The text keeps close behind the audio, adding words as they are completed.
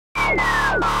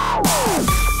Hello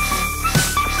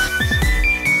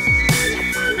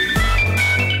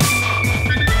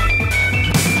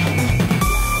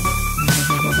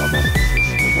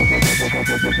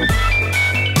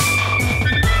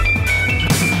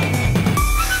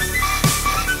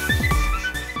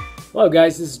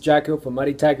guys, this is Jacko from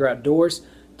Muddy Tiger Outdoors.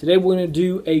 Today we're going to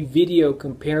do a video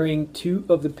comparing two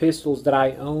of the pistols that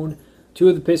I own, two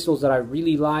of the pistols that I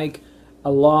really like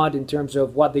a lot in terms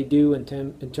of what they do, in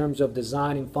terms of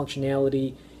design and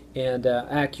functionality and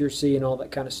accuracy and all that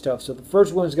kind of stuff. So the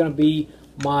first one is going to be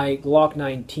my Glock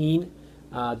 19.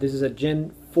 This is a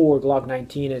Gen 4 Glock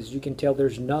 19. As you can tell,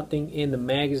 there's nothing in the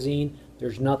magazine,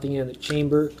 there's nothing in the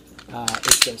chamber.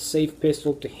 It's a safe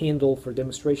pistol to handle for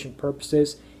demonstration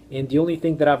purposes. And the only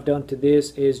thing that I've done to this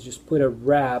is just put a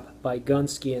wrap by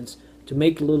Gunskins to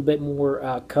make it a little bit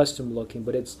more custom looking.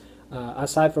 But it's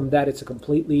aside from that, it's a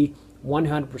completely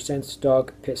 100%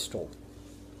 stock pistol.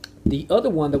 The other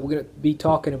one that we're going to be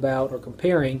talking about or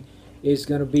comparing is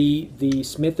going to be the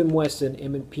Smith & Wesson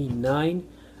M&P 9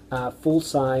 full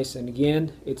size. And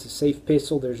again, it's a safe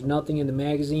pistol. There's nothing in the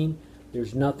magazine.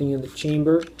 There's nothing in the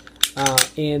chamber.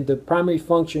 And the primary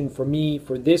function for me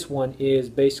for this one is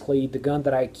basically the gun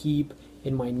that I keep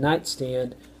in my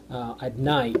nightstand at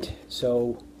night.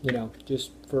 So, you know, just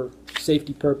for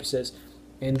safety purposes.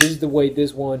 And this is the way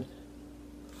this one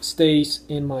stays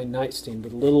in my nightstand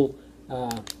with a little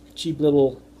cheap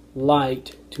little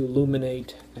light to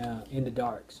illuminate in the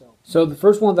dark. So the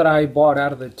first one that I bought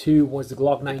out of the two was the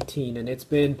Glock 19, and it's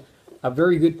been a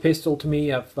very good pistol to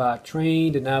me. I've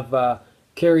trained and I've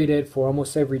carried it for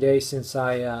almost every day since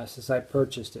I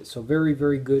purchased it. So very,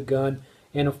 very good gun.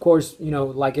 And of course, you know,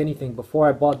 like anything, before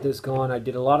I bought this gun, I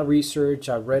did a lot of research.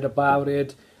 I read about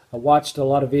it. I watched a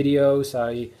lot of videos.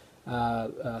 I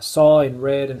saw and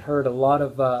read and heard a lot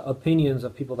of opinions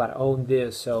of people that own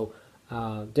this. So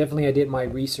definitely I did my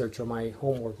research or my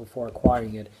homework before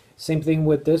acquiring it. Same thing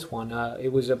with this one.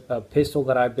 It was a pistol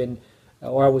that I've been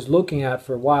or I was looking at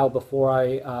for a while before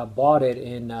I bought it,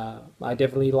 and I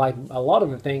definitely like a lot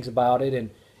of the things about it, and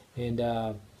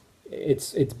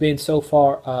it's been so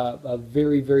far a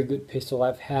very, very good pistol.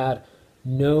 I've had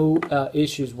no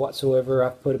issues whatsoever.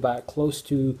 I've put about close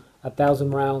to 1,000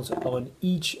 rounds on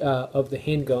each of the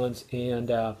handguns,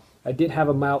 and I did have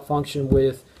a malfunction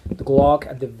with the Glock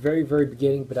at the very, very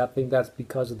beginning, but I think that's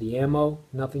because of the ammo,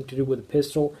 nothing to do with the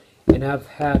pistol. And I've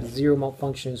had zero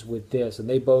malfunctions with this, and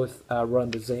they both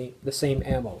run the same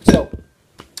ammo. So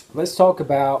let's talk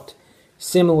about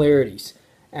similarities.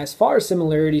 As far as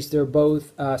similarities, they're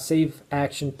both safe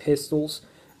action pistols.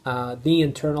 The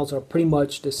internals are pretty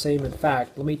much the same. In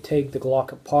fact, let me take the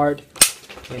Glock apart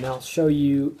and I'll show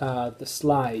you the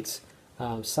slides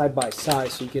side by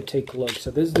side so you can take a look. So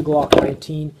this is the Glock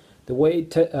 19. The way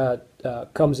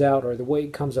it comes out, or the way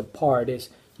it comes apart, is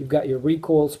you've got your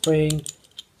recoil spring.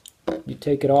 You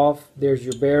take it off, there's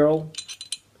your barrel,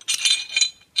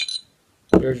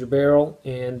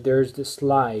 and there's the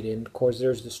slide, and of course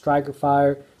there's the striker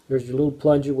fire, there's your little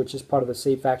plunger, which is part of the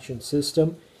safe action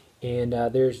system, and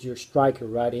there's your striker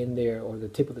right in there, or the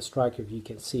tip of the striker if you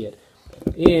can see it.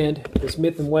 And the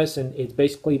Smith & Wesson is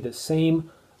basically the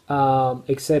same,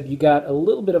 except you got a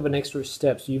little bit of an extra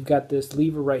step. So you've got this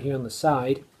lever right here on the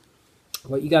side.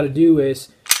 What you got to do is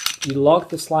you lock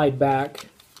the slide back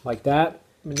like that,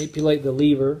 manipulate the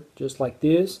lever just like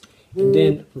this, and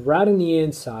then right on the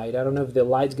inside, I don't know if the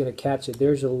light's going to catch it,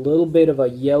 there's a little bit of a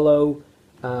yellow,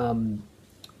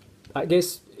 I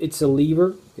guess it's a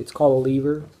lever, it's called a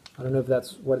lever, I don't know if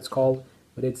that's what it's called,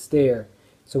 but it's there.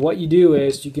 So what you do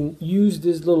is you can use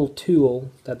this little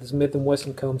tool that the Smith &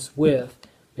 Wesson comes with.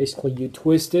 Basically you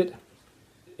twist it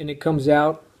and it comes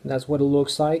out, and that's what it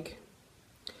looks like,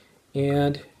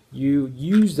 and you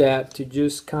use that to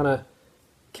just kind of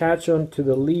catch onto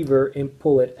the lever and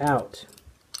pull it out,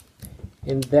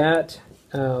 and that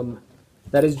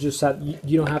is just how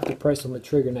you don't have to press on the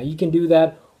trigger. Now you can do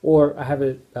that, or I have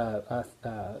a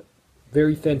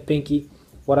very thin pinky.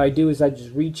 What I do is I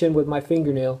just reach in with my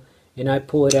fingernail and I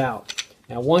pull it out.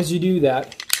 Now once you do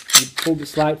that, you pull the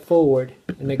slide forward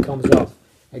and it comes off.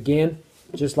 Again,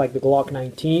 just like the Glock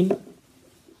 19,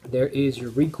 there is your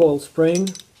recoil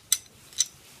spring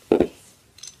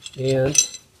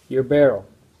and your barrel.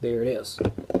 There it is.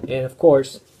 And of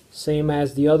course, same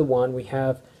as the other one, we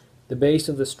have the base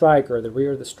of the striker, the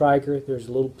rear of the striker. There's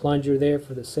a little plunger there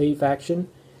for the safe action,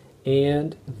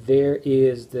 and there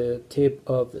is the tip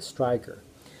of the striker.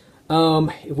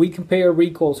 If we compare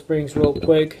recoil springs real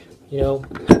quick, you know,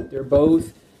 they're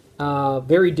both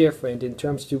very different in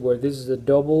terms to where this is a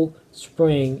double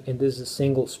spring and this is a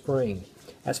single spring.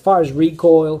 As far as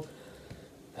recoil,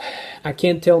 I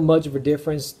can't tell much of a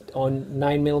difference on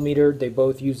 9mm. They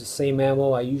both use the same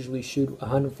ammo. I usually shoot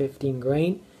 115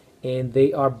 grain, and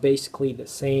they are basically the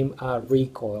same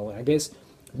recoil. I guess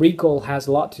recoil has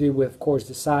a lot to do with, of course,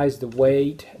 the size, the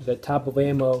weight, the type of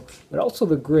ammo, but also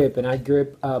the grip, and I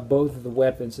grip both of the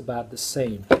weapons about the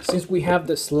same. Since we have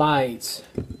the slides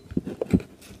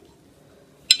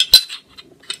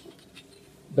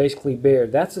basically bare,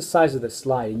 that's the size of the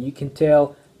slide, and you can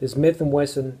tell the Smith &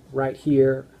 Wesson right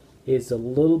here is a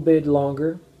little bit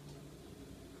longer,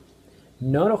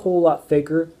 not a whole lot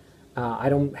thicker. I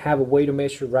don't have a way to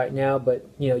measure right now, but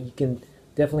you can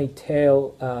definitely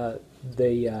tell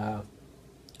the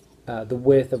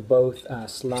width of both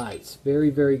slides.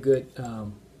 Very good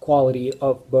quality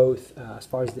of both as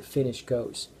far as the finish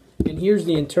goes. And here's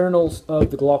the internals of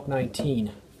the Glock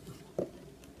 19.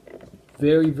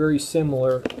 Very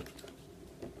similar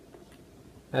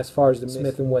as far as the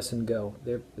Smith & Wesson go.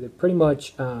 They're pretty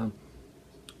much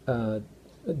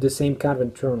the same kind of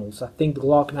internals. I think the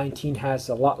Glock 19 has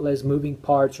a lot less moving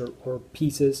parts or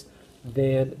pieces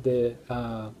than the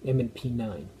M&P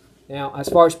 9. Now, as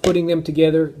far as putting them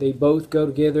together, they both go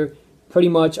together pretty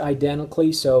much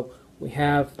identically. So we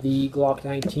have the Glock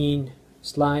 19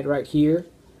 slide right here.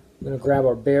 I'm going to grab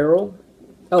our barrel.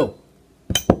 Oh,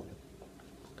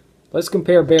 let's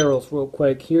compare barrels real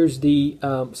quick. Here's the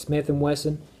Smith &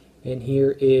 Wesson, and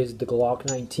here is the Glock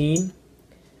 19.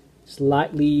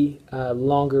 Slightly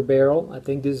longer barrel. I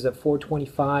think this is a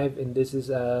 425, and this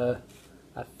is I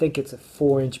think it's a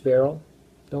 4-inch barrel.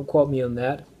 Don't quote me on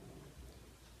that.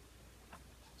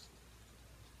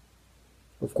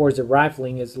 Of course, the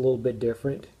rifling is a little bit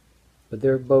different, but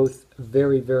they're both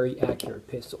very accurate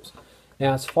pistols.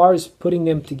 Now, as far as putting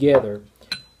them together,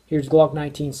 here's Glock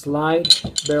 19 slide.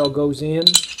 Barrel goes in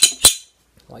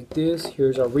like this.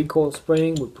 Here's our recoil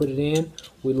spring. We put it in.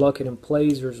 We lock it in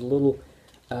place. There's a little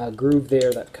groove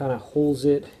there that kind of holds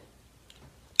it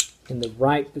in the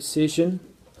right position,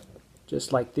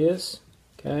 just like this.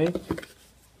 Okay.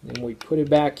 Then we put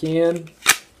it back in,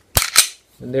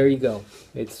 and there you go.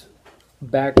 It's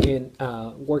back in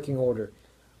working order.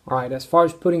 Alright, as far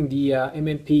as putting the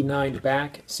M&P 9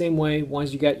 back, same way.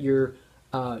 Once you got your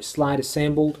slide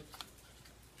assembled,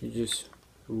 you just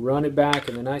run it back,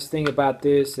 and the nice thing about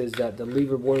this is that the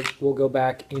lever will go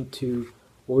back into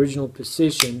original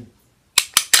position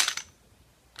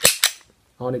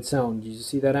on its own. You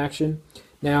see that action?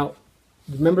 Now,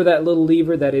 remember that little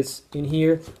lever that is in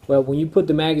here? Well, when you put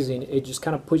the magazine, it just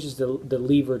kind of pushes the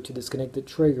lever to disconnect the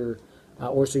trigger,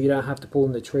 or so you don't have to pull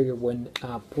in the trigger when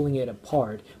pulling it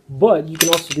apart. But you can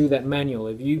also do that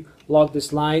manually. If you lock the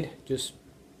slide, just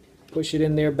push it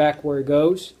in there back where it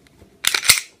goes,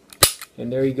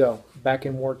 and there you go, back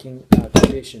in working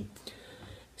condition.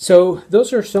 So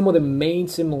those are some of the main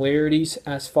similarities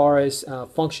as far as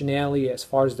functionality, as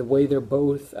far as the way they're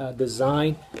both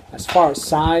designed. As far as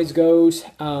size goes,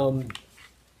 once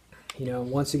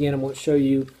again, I'm going to show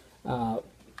you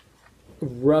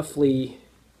roughly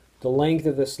the length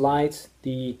of the slides,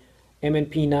 the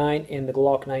M&P 9 and the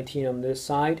Glock 19 on this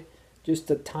side.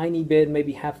 Just a tiny bit,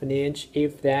 maybe half an inch,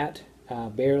 if that,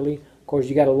 barely. Of course,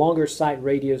 you got a longer sight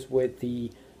radius with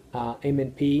the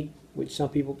M&P, which some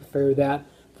people prefer that.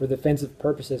 For defensive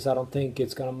purposes, I don't think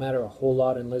it's going to matter a whole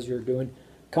lot unless you're doing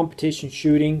competition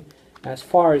shooting. As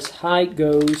far as height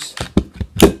goes,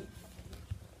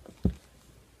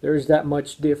 there's that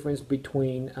much difference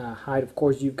between height. Of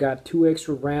course, you've got 2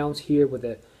 extra rounds here with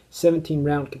a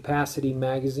 17-round capacity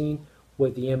magazine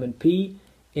with the M&P,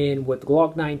 and with the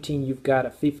Glock 19, you've got a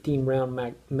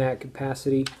 15-round mag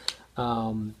capacity.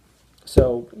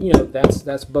 So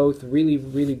that's both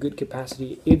really good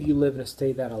capacity if you live in a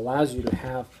state that allows you to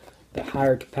have the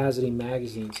higher capacity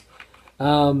magazines.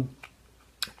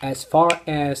 As far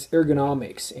as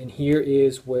ergonomics, and here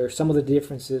is where some of the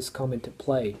differences come into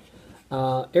play.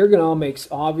 Ergonomics,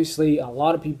 obviously, a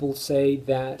lot of people say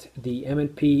that the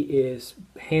M&P is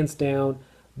hands down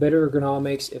better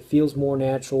ergonomics. It feels more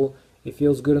natural. It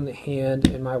feels good in the hand,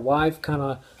 and my wife kind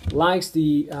of likes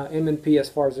the M&P as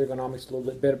far as ergonomics a little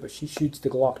bit better, but she shoots the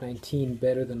Glock 19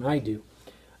 better than I do.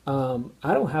 I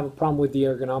don't have a problem with the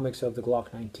ergonomics of the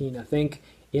Glock 19. I think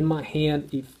in my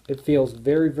hand it feels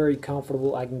very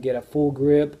comfortable. I can get a full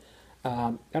grip.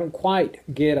 I don't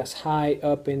quite get as high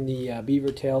up in the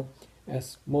beaver tail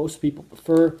as most people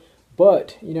prefer,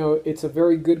 but it's a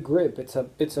very good grip. It's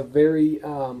a very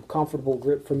comfortable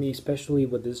grip for me, especially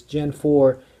with this Gen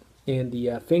 4 and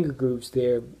the finger grooves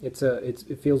there.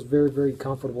 It feels very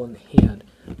comfortable in the hand.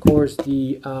 Of course,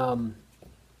 the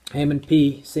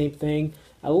M&P, same thing,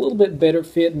 a little bit better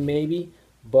fit maybe,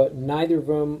 but neither of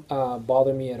them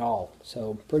bother me at all.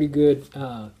 So pretty good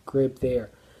grip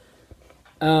there.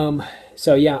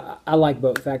 So yeah, I like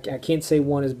both. I can't say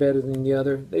one is better than the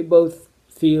other. They both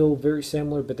feel very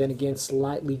similar, but then again,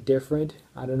 slightly different.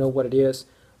 I don't know what it is,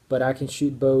 but I can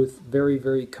shoot both very,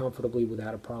 very comfortably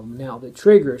without a problem. Now, the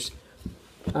triggers.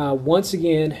 Once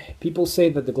again, people say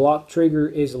that the Glock trigger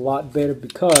is a lot better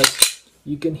because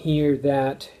you can hear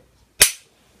that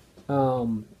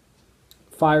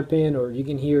fire pin, or you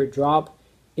can hear it drop.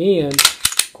 And,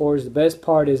 of course, the best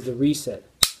part is the reset,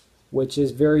 which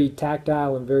is very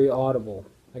tactile and very audible.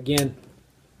 Again,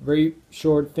 very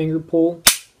short finger pull,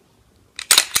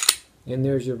 and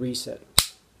there's your reset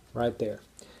right there.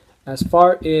 As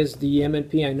far as the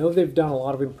M&P, I know they've done a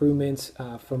lot of improvements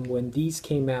from when these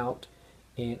came out,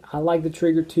 and I like the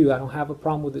trigger too. I don't have a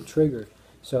problem with the trigger.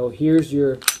 So here's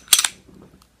your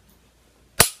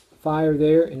fire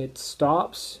there, and it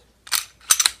stops,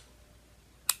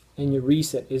 and your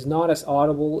reset is not as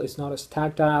audible, it's not as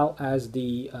tactile as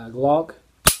the Glock,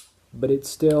 but it's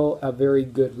still a very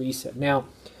good reset. Now,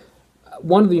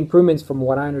 one of the improvements from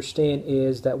what I understand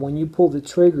is that when you pull the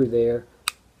trigger there,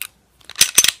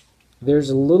 there's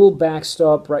a little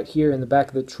backstop right here in the back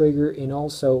of the trigger, and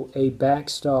also a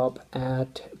backstop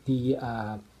at the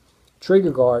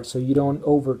trigger guard so you don't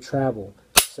over travel.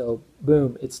 So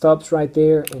boom, it stops right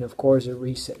there, and of course it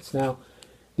resets. Now,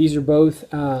 these are both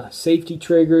safety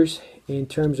triggers in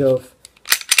terms of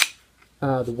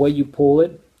the way you pull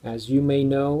it. As you may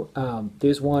know,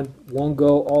 this one won't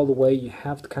go all the way. You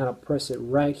have to kind of press it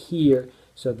right here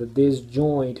so that this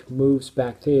joint moves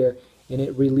back there, and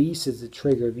it releases the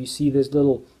trigger. If you see this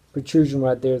little protrusion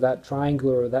right there, that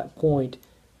triangle or that point,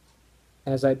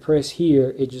 as I press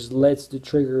here, it just lets the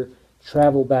trigger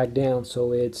travel back down,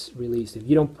 so it's released. If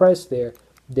you don't press there,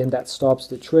 then that stops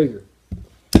the trigger.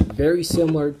 Very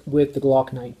similar with the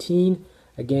Glock 19.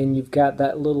 Again, you've got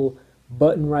that little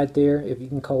button right there, if you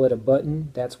can call it a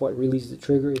button. That's what releases the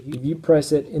trigger. If you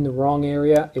press it in the wrong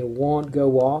area, it won't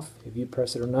go off. If you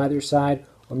press it on either side,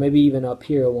 or maybe even up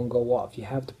here, it won't go off. You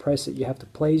have to press it, you have to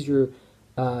place your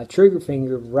trigger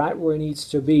finger right where it needs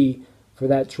to be for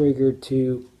that trigger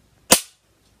to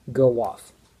go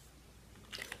off.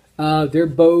 They're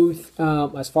both,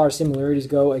 as far as similarities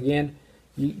go, again,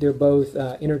 they're both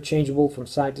interchangeable from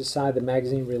side to side. The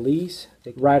magazine release,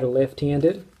 right or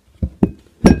left-handed.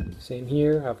 Same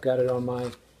here. I've got it on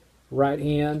my right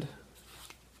hand,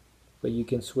 but you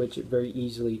can switch it very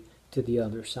easily to the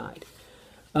other side.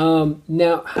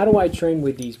 Now, how do I train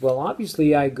with these? Well,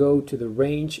 obviously I go to the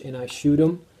range and I shoot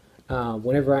them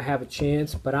whenever I have a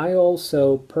chance, but I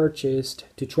also purchased,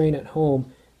 to train at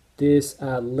home, this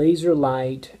laser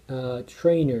light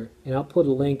trainer, and I'll put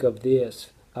a link of this.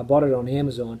 I bought it on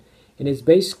Amazon, and it's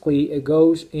basically, it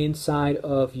goes inside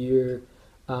of your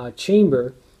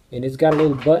chamber, and it's got a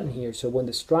little button here, so when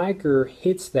the striker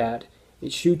hits that,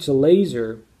 it shoots a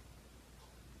laser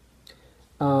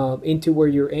into where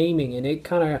you're aiming, and it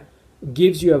kind of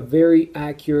gives you a very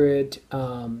accurate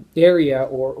area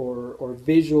or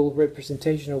visual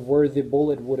representation of where the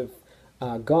bullet would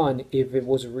have gone if it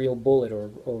was a real bullet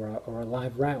or a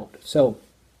live round. So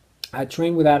I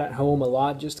train with that at home a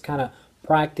lot, just to kind of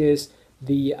practice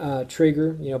the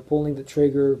trigger, you know, pulling the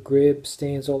trigger, grip,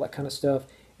 stance, all that kind of stuff.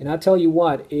 And I tell you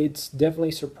what, it's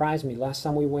definitely surprised me. Last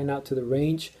time we went out to the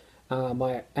range,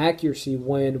 my accuracy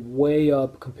went way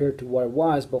up compared to what it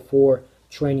was before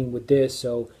training with this.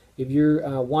 So if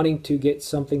you're wanting to get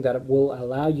something that will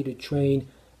allow you to train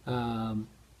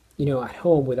you know, at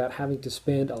home without having to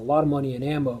spend a lot of money in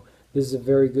ammo, this is a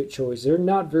very good choice. They're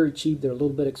not very cheap. They're a little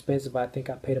bit expensive. I think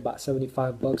I paid about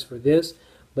 75 bucks for this,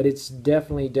 but it's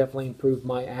definitely improved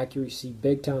my accuracy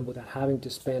big time without having to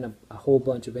spend a whole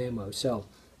bunch of ammo. So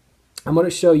I'm going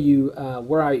to show you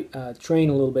where I train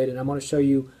a little bit, and I'm going to show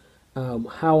you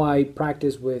how I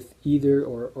practice with either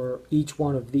or each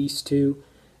one of these two.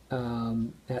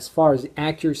 As far as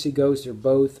accuracy goes, they're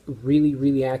both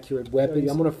really accurate weapons.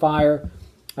 I'm going to fire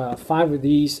 5 of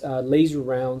these laser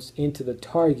rounds into the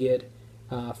target,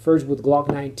 first with Glock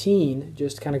 19,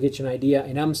 just to kind of get you an idea,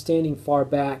 and I'm standing far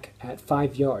back at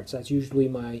 5 yards. That's usually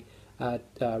my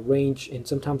range, and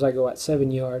sometimes I go at 7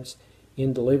 yards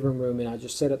in the living room, and I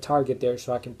just set a target there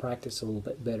so I can practice a little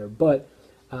bit better. But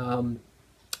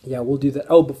yeah, we'll do that.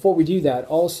 Oh, before we do that,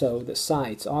 also the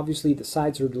sights. Obviously the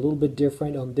sights are a little bit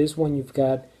different. On this one you've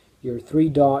got your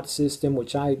 3-dot system,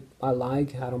 which I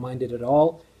like. I don't mind it at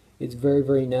all. It's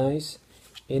very nice.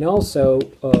 And also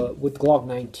with Glock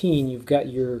 19, you've got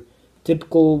your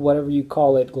typical, whatever you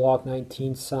call it, Glock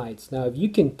 19 sights. Now if you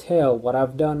can tell, what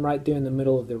I've done right there in the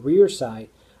middle of the rear sight,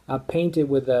 I painted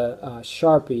with a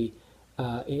Sharpie.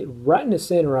 Right in the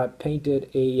center I painted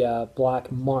a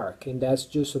black mark, and that's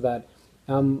just so that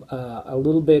I'm a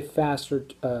little bit faster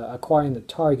acquiring the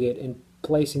target and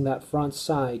placing that front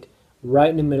sight right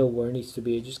in the middle where it needs to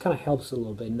be. It just kind of helps a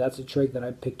little bit, and that's a trick that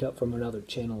I picked up from another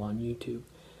channel on YouTube.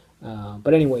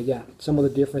 But anyway, yeah, some of the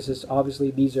differences.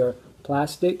 Obviously, these are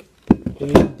plastic,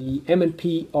 and the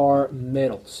M&P are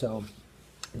metal, so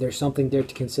there's something there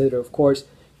to consider. Of course,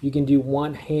 you can do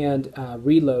one-hand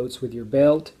reloads with your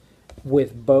belt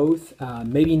with both.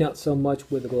 Maybe not so much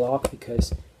with the Glock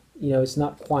because it's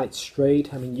not quite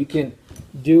straight. I mean, you can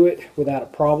do it without a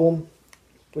problem.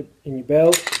 Put in your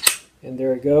belt, and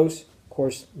there it goes. Of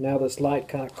course, now this light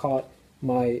kind of caught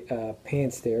my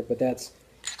pants there, but that's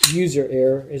user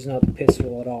error. Is not the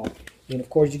pistol at all. And of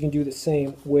course, you can do the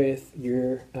same with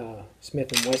your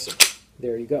Smith & Wesson.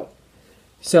 There you go.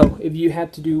 So if you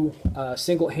had to do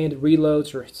single-handed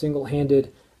reloads or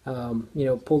single-handed,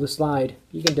 pull the slide,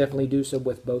 you can definitely do so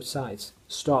with both sides.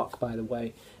 Stock, by the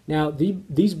way. Now,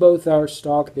 these both are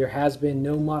stock. There has been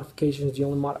no modifications. The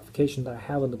only modification that I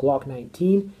have on the Glock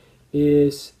 19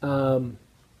 is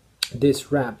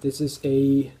this wrap. This is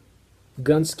a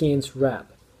Gunskins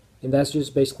wrap, and that's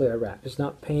just basically a wrap. It's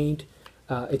not paint.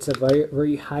 It's a very,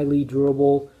 very highly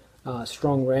durable,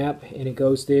 strong wrap, and it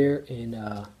goes there,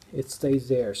 and it stays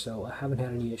there. So I haven't had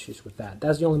any issues with that.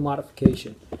 That's the only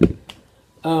modification.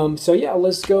 So yeah,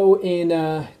 let's go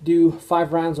and do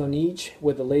 5 rounds on each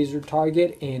with a laser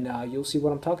target, and you'll see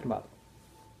what I'm talking about.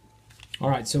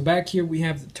 Alright, so back here we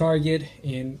have the target,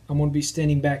 and I'm going to be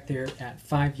standing back there at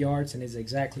 5 yards, and it's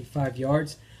exactly 5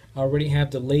 yards. I already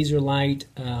have the laser light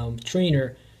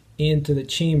trainer into the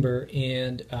chamber,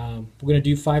 and we're going to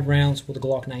do 5 rounds with the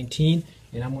Glock 19,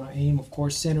 and I'm going to aim, of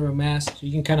course, center of mass, so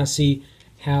you can kind of see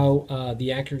how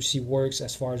the accuracy works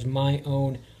as far as my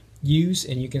own use,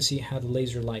 and you can see how the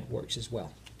laser light works as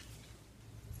well.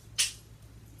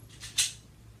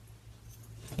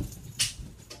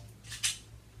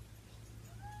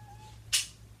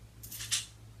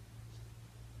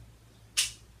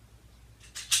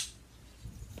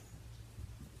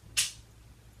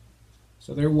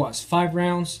 So there was 5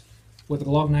 rounds with the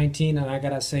Glock 19, and I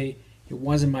gotta say it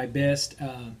wasn't my best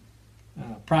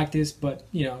practice, but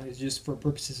it's just for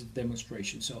purposes of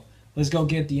demonstration. So let's go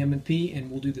get the M&P, and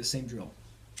we'll do the same drill.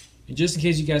 And just in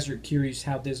case you guys are curious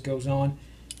how this goes on,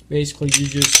 basically you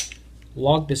just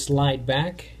lock the slide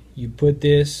back, you put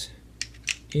this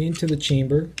into the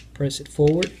chamber, press it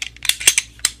forward,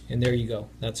 and there you go.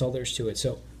 That's all there's to it.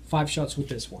 So 5 shots with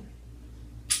this one.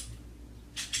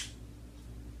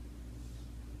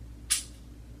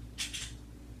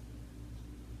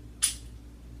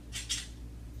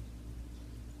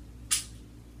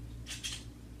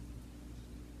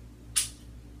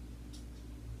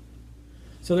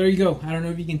 So there you go. I don't know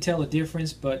if you can tell a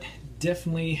difference, but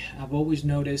definitely I've always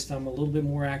noticed I'm a little bit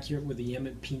more accurate with the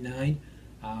M&P 9.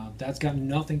 That's got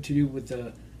nothing to do with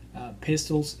the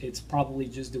pistols. It's probably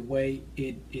just the way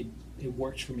it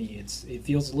works for me. It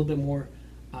feels a little bit more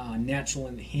natural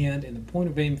in the hand, and the point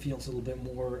of aim feels a little bit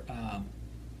more,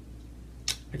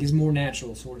 I guess, more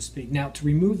natural, so to speak. Now, to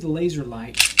remove the laser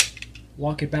light,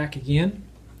 lock it back again,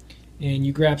 and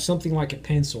you grab something like a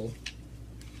pencil,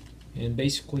 and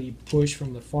basically push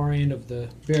from the far end of the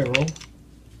barrel,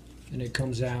 and it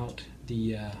comes out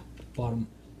the bottom.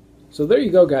 So there you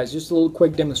go, guys. Just a little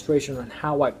quick demonstration on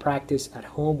how I practice at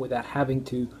home without having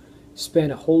to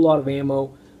spend a whole lot of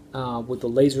ammo with the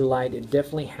laser light. It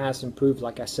definitely has improved,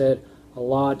 like I said, a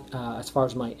lot as far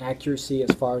as my accuracy,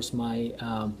 as far as my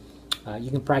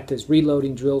you can practice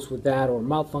reloading drills with that, or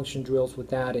malfunction drills with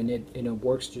that, and it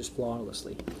works just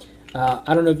flawlessly.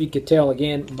 I don't know if you could tell,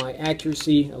 again, my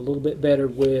accuracy a little bit better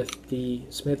with the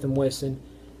Smith & Wesson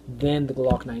than the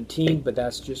Glock 19, but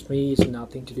that's just me. It's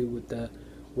nothing to do with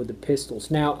the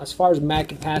pistols. Now, as far as mag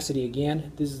capacity,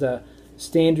 again, this is the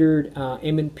standard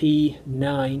M&P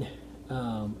 9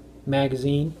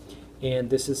 magazine, and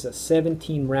this is a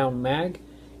 17 round mag,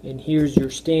 and here's your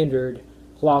standard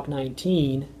Glock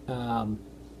 19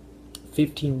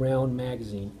 15 round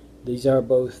magazine. These are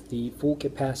both the full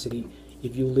capacity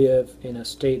if you live in a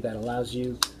state that allows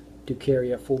you to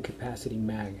carry a full capacity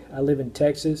mag. I live in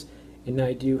Texas, and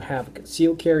I do have a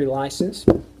concealed carry license,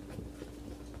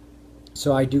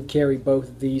 so I do carry both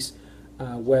of these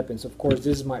weapons. Of course,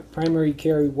 this is my primary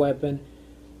carry weapon,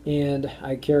 and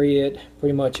I carry it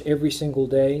pretty much every single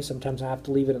day. Sometimes I have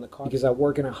to leave it in the car because I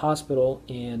work in a hospital,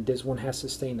 and this one has to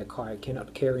stay in the car. I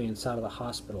cannot carry inside of the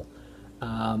hospital.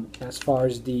 As far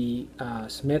as the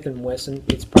Smith & Wesson,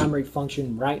 its primary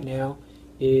function right now,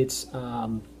 it's a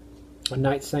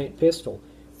night sight pistol,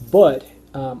 but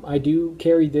I do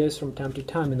carry this from time to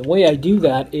time, and the way I do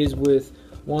that is with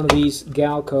one of these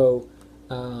Galco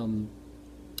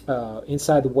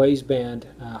inside the waistband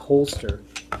holster,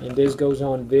 and this goes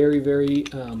on very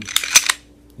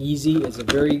easy. It's a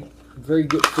very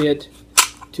good fit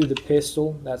to the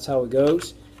pistol. That's how it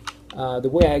goes. The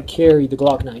way I carry the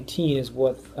Glock 19 is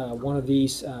with one of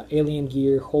these Alien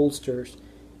Gear holsters,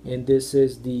 and this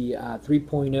is the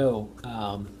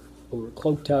 3.0 or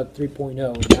Cloak Tug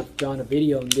 3.0, and I've done a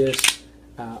video on this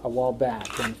a while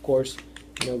back. And of course,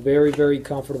 you know, very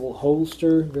comfortable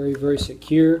holster, very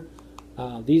secure.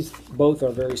 These both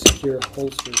are very secure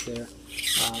holsters there.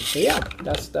 So yeah,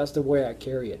 that's the way I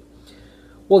carry it.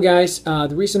 Well guys,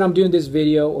 the reason I'm doing this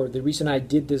video, or the reason I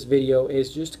did this video,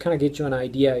 is just to kind of get you an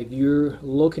idea. If you're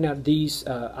looking at these,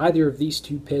 either of these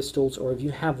two pistols, or if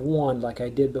you have one like I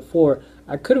did before,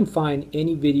 I couldn't find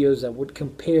any videos that would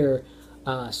compare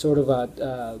sort of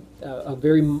a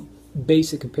very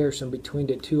basic comparison between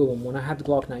the two of them. When I had the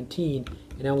Glock 19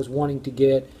 and I was wanting to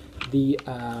get the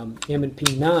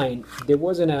M&P 9, there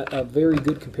wasn't a very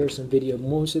good comparison video.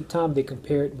 Most of the time they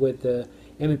compare it with the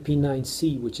M&P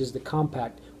 9C, which is the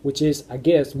compact, which is, I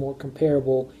guess, more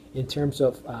comparable in terms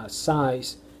of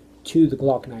size to the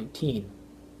Glock 19.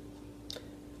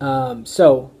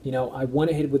 So, you know, I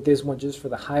went ahead with this one just for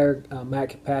the higher mag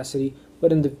capacity,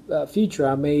 but in the future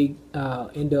I may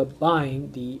end up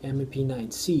buying the M&P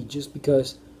 9C just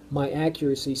because my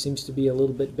accuracy seems to be a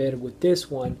little bit better with this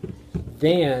one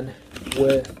than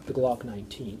with the Glock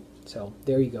 19. So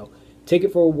there you go. Take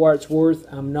it for what it's worth.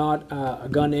 I'm not a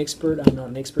gun expert. I'm not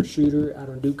an expert shooter. I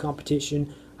don't do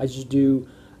competition. I just do.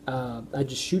 I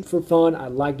just shoot for fun. I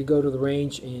like to go to the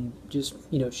range and just,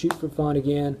 you know, shoot for fun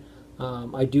again.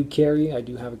 I do carry. I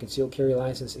do have a concealed carry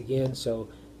license again. So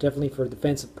definitely for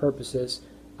defensive purposes,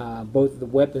 both of the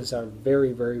weapons are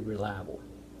very reliable.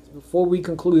 Before we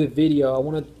conclude the video, I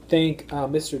want to thank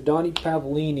Mr. Donnie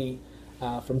Pavolini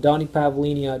from Donnie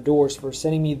Pavolini Outdoors for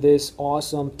sending me this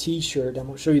awesome t-shirt. I'm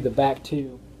going to show you the back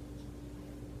too.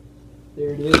 There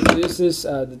it is. This is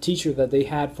the t-shirt that they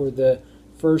had for the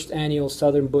first annual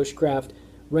Southern Bushcraft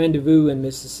Rendezvous in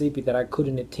Mississippi that I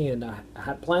couldn't attend. I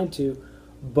had planned to,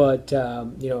 but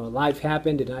you know, life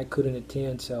happened and I couldn't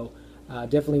attend, so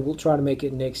definitely we'll try to make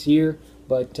it next year.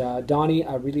 But Donnie,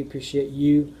 I really appreciate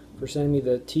you for sending me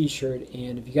the t-shirt,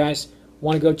 and if you guys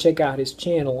want to go check out his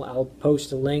channel, I'll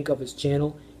post a link of his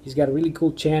channel. He's got a really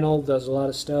cool channel, does a lot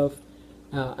of stuff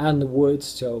out in the woods,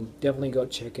 so definitely go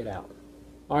check it out.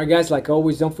 Alright guys, like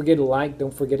always, don't forget to like,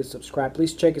 don't forget to subscribe.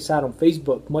 Please check us out on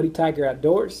Facebook, Muddy Tiger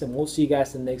Outdoors, and we'll see you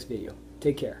guys in the next video.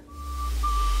 Take care.